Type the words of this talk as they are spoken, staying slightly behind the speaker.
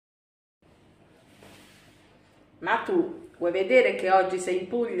Ma tu vuoi vedere che oggi sei in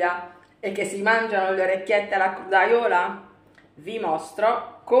Puglia e che si mangiano le orecchiette alla Crudaiola? Vi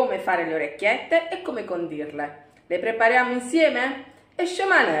mostro come fare le orecchiette e come condirle. Le prepariamo insieme? E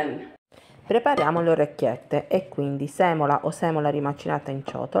scemanel! Prepariamo le orecchiette e quindi semola o semola rimacinata in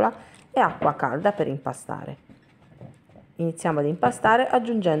ciotola e acqua calda per impastare. Iniziamo ad impastare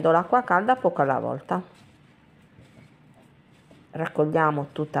aggiungendo l'acqua calda poco alla volta. Raccogliamo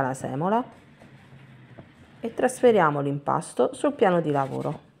tutta la semola e trasferiamo l'impasto sul piano di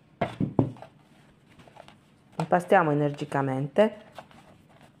lavoro. Impastiamo energicamente,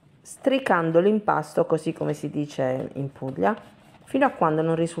 stricando l'impasto, così come si dice in Puglia, fino a quando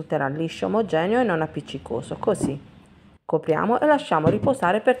non risulterà liscio, omogeneo e non appiccicoso. Così copriamo e lasciamo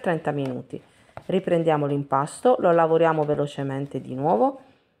riposare per 30 minuti. Riprendiamo l'impasto, lo lavoriamo velocemente di nuovo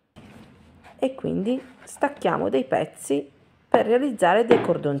e quindi stacchiamo dei pezzi per realizzare dei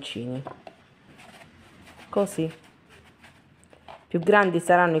cordoncini. Così. Più grandi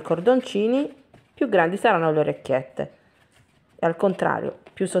saranno i cordoncini, più grandi saranno le orecchiette. E al contrario,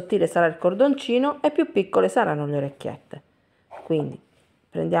 più sottile sarà il cordoncino e più piccole saranno le orecchiette. Quindi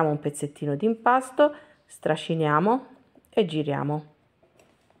prendiamo un pezzettino di impasto, strasciniamo e giriamo.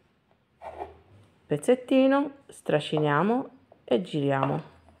 Pezzettino, strasciniamo e giriamo.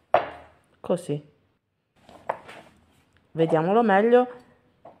 Così. Vediamolo meglio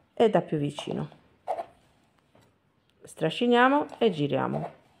e da più vicino. Strasciniamo e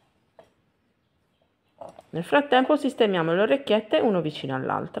giriamo. Nel frattempo sistemiamo le orecchiette uno vicino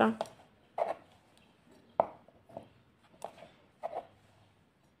all'altra.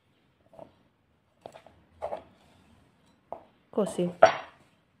 Così.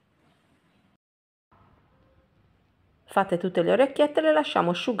 Fatte tutte le orecchiette e le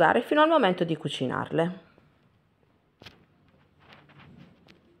lasciamo asciugare fino al momento di cucinarle.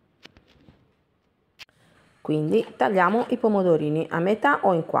 Quindi tagliamo i pomodorini a metà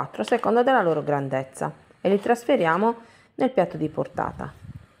o in quattro a seconda della loro grandezza e li trasferiamo nel piatto di portata.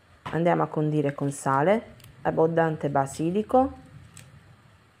 Andiamo a condire con sale, abbondante basilico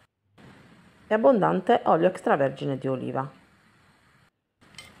e abbondante olio extravergine di oliva.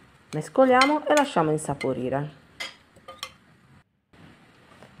 Mescoliamo e lasciamo insaporire.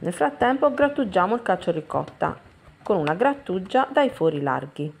 Nel frattempo grattugiamo il cacio ricotta con una grattugia dai fori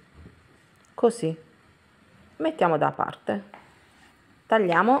larghi. Così. Mettiamo da parte.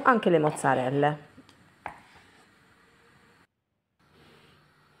 Tagliamo anche le mozzarelle.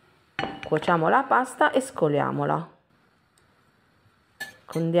 Cuociamo la pasta e scoliamola.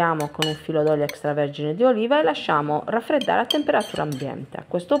 Condiamo con un filo d'olio extravergine di oliva e lasciamo raffreddare a temperatura ambiente. A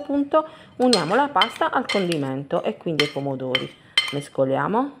questo punto uniamo la pasta al condimento e quindi ai pomodori.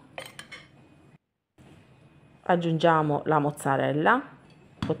 Mescoliamo. Aggiungiamo la mozzarella.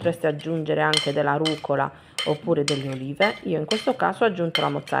 Potreste aggiungere anche della rucola oppure delle olive. Io in questo caso ho aggiunto la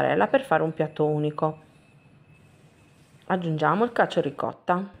mozzarella per fare un piatto unico. Aggiungiamo il cacio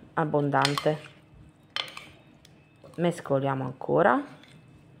ricotta abbondante. Mescoliamo ancora.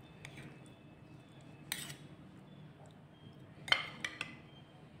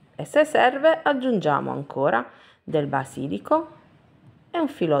 E se serve aggiungiamo ancora del basilico e un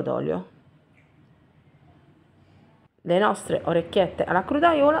filo d'olio. Le nostre orecchiette alla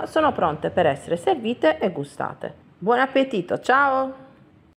Crudaiola sono pronte per essere servite e gustate. Buon appetito, ciao!